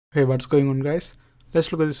Hey, what's going on, guys?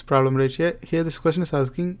 Let's look at this problem right here. Here this question is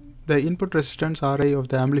asking the input resistance Ri of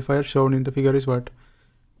the amplifier shown in the figure is what?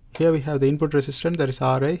 Here we have the input resistance, that is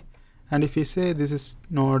Ri, and if we say this is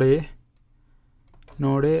node A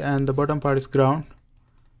and the bottom part is ground,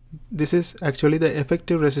 this is actually the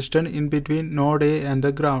effective resistance in between node A and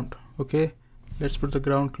the ground. Okay, let's put the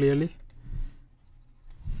ground clearly.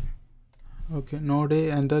 Okay, node A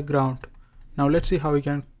and the ground. Now let's see how we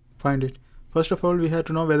can find it. First of all, we have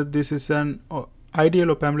to know whether this is an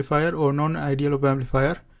ideal op amplifier or non-ideal op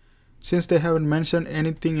amplifier. Since they haven't mentioned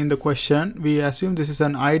anything in the question, we assume this is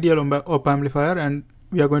an ideal op amplifier, and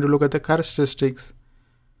we are going to look at the characteristics.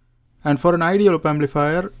 And for an ideal op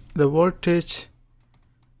amplifier, the voltage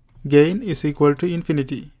gain is equal to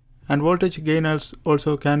infinity, and voltage gain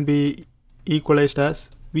also can be equalized as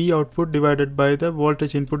V output divided by the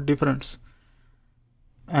voltage input difference.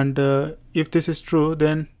 And if this is true,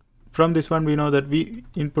 then from this one we know that V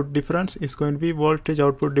input difference is going to be voltage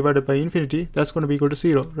output divided by infinity. That's going to be equal to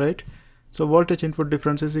 0, right? So voltage input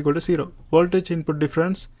difference is equal to 0. Voltage input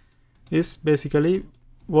difference is basically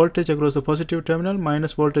voltage across the positive terminal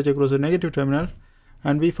minus voltage across the negative terminal,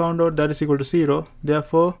 and we found out that is equal to 0.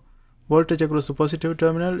 Therefore, voltage across the positive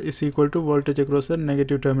terminal is equal to voltage across the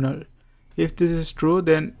negative terminal. If this is true,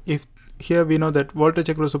 then here we know that voltage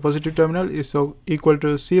across the positive terminal is equal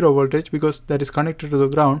to 0 voltage because that is connected to the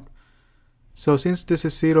ground. So since this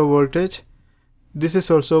is 0 voltage, this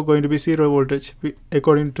is also going to be 0 voltage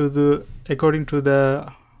according to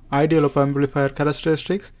the ideal op amplifier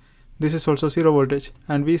characteristics. This is also 0 voltage,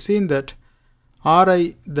 and we've seen that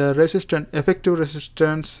Ri, the effective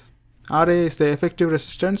resistance, Ra is the effective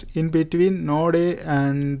resistance in between node A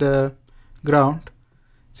and the ground.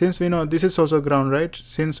 Since we know this is also ground, right?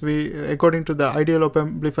 Since according to the ideal op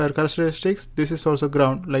amplifier characteristics, this is also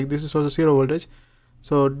ground, like this is also 0 voltage.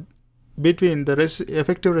 So between the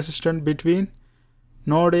effective resistance between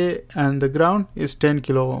node A and the ground is 10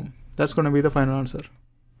 kilo ohm. That's going to be the final answer.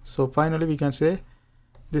 So finally we can say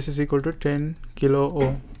this is equal to 10 kilo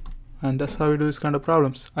ohm, and that's how we do this kind of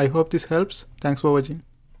problems. I hope this helps. Thanks for watching.